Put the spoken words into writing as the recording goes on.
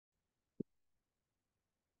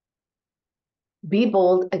Be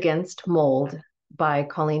Bold Against Mold by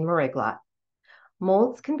Colleen Mriglot.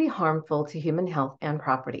 Molds can be harmful to human health and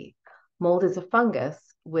property. Mold is a fungus,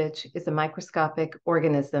 which is a microscopic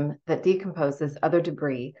organism that decomposes other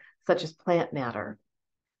debris, such as plant matter.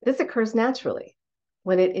 This occurs naturally.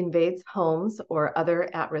 When it invades homes or other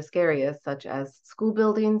at-risk areas, such as school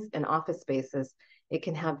buildings and office spaces, it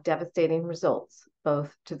can have devastating results,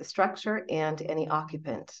 both to the structure and any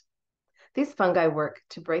occupant. These fungi work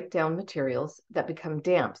to break down materials that become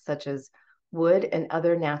damp, such as wood and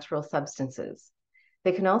other natural substances.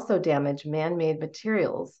 They can also damage man-made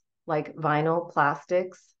materials like vinyl,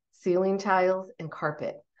 plastics, ceiling tiles, and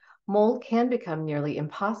carpet. Mold can become nearly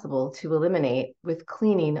impossible to eliminate with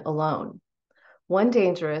cleaning alone. One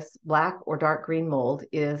dangerous black or dark green mold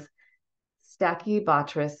is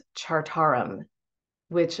Stachybotrys chartarum,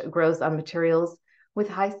 which grows on materials with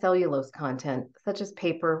high cellulose content, such as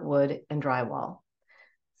paper, wood, and drywall.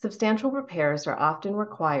 Substantial repairs are often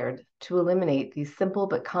required to eliminate these simple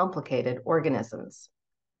but complicated organisms.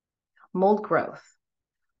 Mold growth.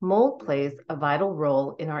 Mold plays a vital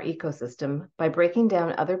role in our ecosystem by breaking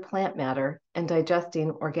down other plant matter and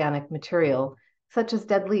digesting organic material, such as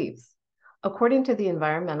dead leaves. According to the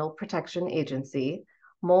Environmental Protection Agency,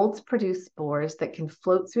 molds produce spores that can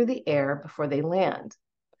float through the air before they land.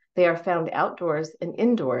 They are found outdoors and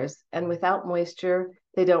indoors, and without moisture,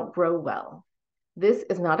 they don't grow well. This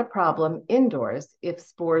is not a problem indoors if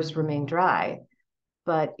spores remain dry,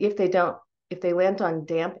 but if they land on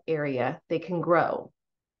damp area, they can grow,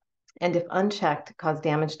 and if unchecked, cause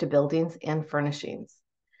damage to buildings and furnishings.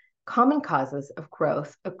 Common causes of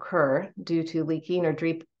growth occur due to leaking or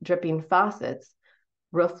dripping faucets,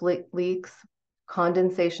 roof leaks,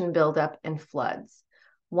 condensation buildup, and floods.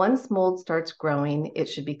 Once mold starts growing, it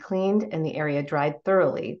should be cleaned and the area dried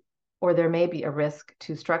thoroughly, or there may be a risk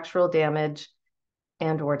to structural damage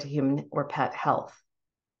and or to human or pet health.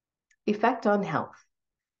 Effect on health.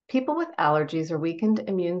 People with allergies or weakened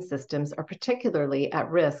immune systems are particularly at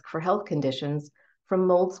risk for health conditions from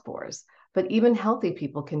mold spores, but even healthy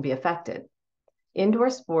people can be affected. Indoor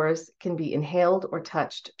spores can be inhaled or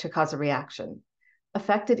touched to cause a reaction.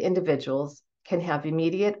 Affected individuals can have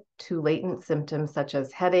immediate to latent symptoms such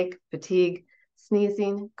as headache, fatigue,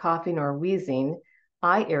 sneezing, coughing or wheezing,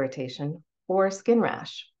 eye irritation, or skin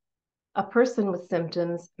rash. A person with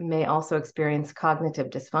symptoms may also experience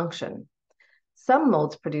cognitive dysfunction. Some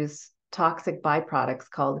molds produce toxic byproducts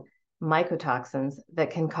called mycotoxins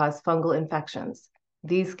that can cause fungal infections.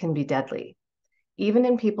 These can be deadly. Even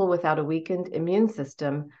in people without a weakened immune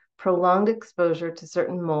system, prolonged exposure to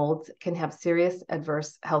certain molds can have serious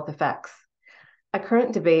adverse health effects. A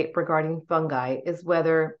current debate regarding fungi is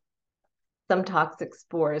whether some toxic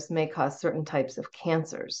spores may cause certain types of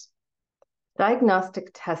cancers.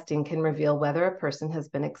 Diagnostic testing can reveal whether a person has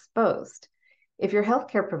been exposed. If your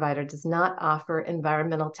healthcare provider does not offer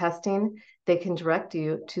environmental testing, they can direct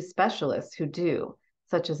you to specialists who do,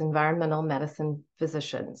 such as environmental medicine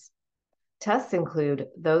physicians. Tests include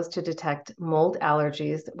those to detect mold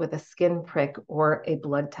allergies with a skin prick or a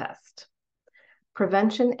blood test.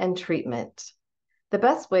 Prevention and treatment. The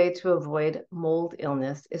best way to avoid mold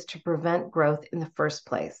illness is to prevent growth in the first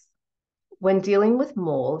place. When dealing with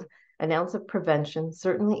mold, an ounce of prevention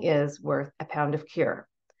certainly is worth a pound of cure.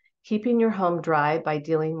 Keeping your home dry by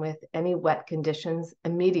dealing with any wet conditions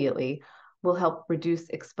immediately will help reduce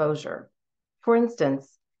exposure. For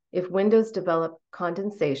instance, if windows develop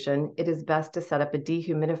condensation, it is best to set up a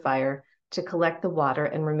dehumidifier to collect the water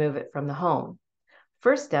and remove it from the home.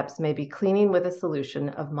 First steps may be cleaning with a solution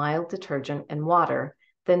of mild detergent and water,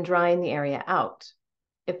 then drying the area out.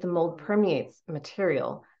 If the mold permeates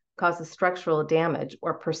material, causes structural damage,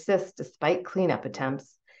 or persists despite cleanup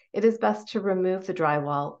attempts, it is best to remove the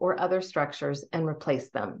drywall or other structures and replace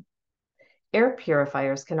them. Air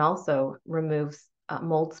purifiers can also remove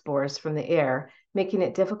mold spores from the air, making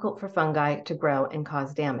it difficult for fungi to grow and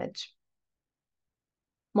cause damage.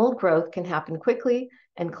 Mold growth can happen quickly,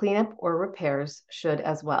 and cleanup or repairs should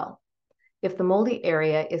as well. If the moldy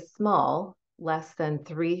area is small, less than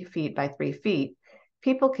 3 feet by 3 feet,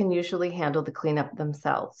 people can usually handle the cleanup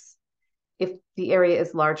themselves. If the area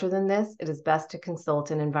is larger than this, it is best to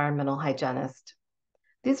consult an environmental hygienist.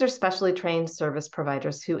 These are specially trained service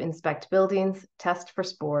providers who inspect buildings, test for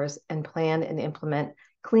spores, and plan and implement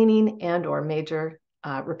cleaning and/or major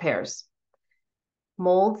repairs.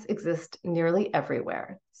 Molds exist nearly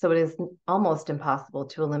everywhere, so it is almost impossible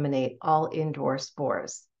to eliminate all indoor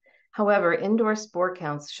spores. However, indoor spore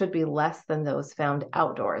counts should be less than those found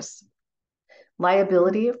outdoors.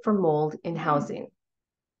 Liability for mold in housing.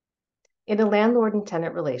 In a landlord and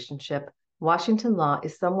tenant relationship, Washington law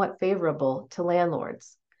is somewhat favorable to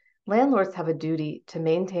landlords. Landlords have a duty to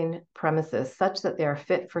maintain premises such that they are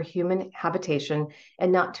fit for human habitation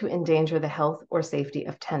and not to endanger the health or safety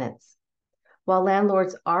of tenants. While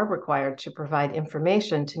landlords are required to provide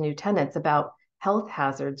information to new tenants about health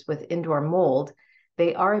hazards with indoor mold,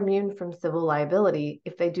 they are immune from civil liability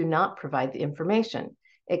if they do not provide the information,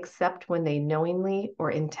 except when they knowingly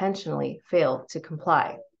or intentionally fail to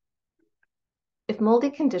comply. If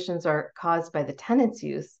moldy conditions are caused by the tenant's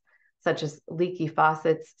use, such as leaky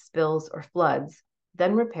faucets, spills, or floods,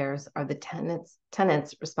 then repairs are the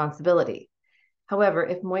tenant's responsibility. However,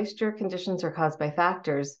 if moisture conditions are caused by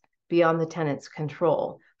factors beyond the tenant's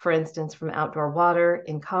control, for instance, from outdoor water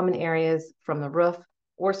in common areas, from the roof,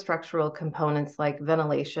 or structural components like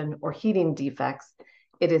ventilation or heating defects,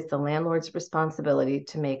 it is the landlord's responsibility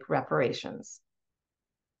to make reparations.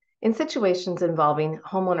 In situations involving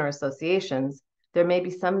homeowner associations, there may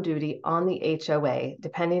be some duty on the HOA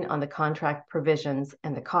depending on the contract provisions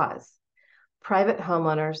and the cause. Private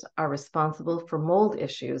homeowners are responsible for mold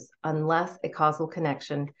issues unless a causal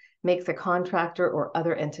connection makes a contractor or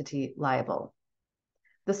other entity liable.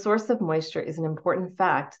 The source of moisture is an important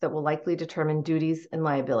fact that will likely determine duties and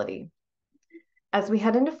liability. As we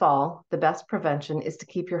head into fall, the best prevention is to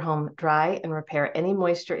keep your home dry and repair any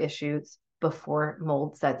moisture issues before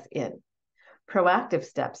mold sets in. Proactive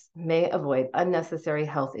steps may avoid unnecessary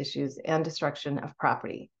health issues and destruction of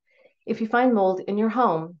property. If you find mold in your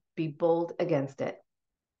home, be bold against it.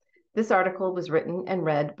 This article was written and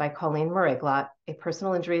read by Colleen Mriglot, a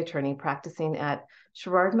personal injury attorney practicing at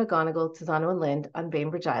Sherrard McGonigal, Tizano and Lind on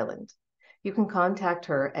Bainbridge Island. You can contact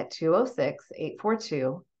her at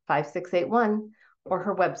 206-842-5681 or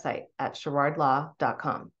her website at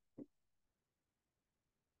sherrardlaw.com.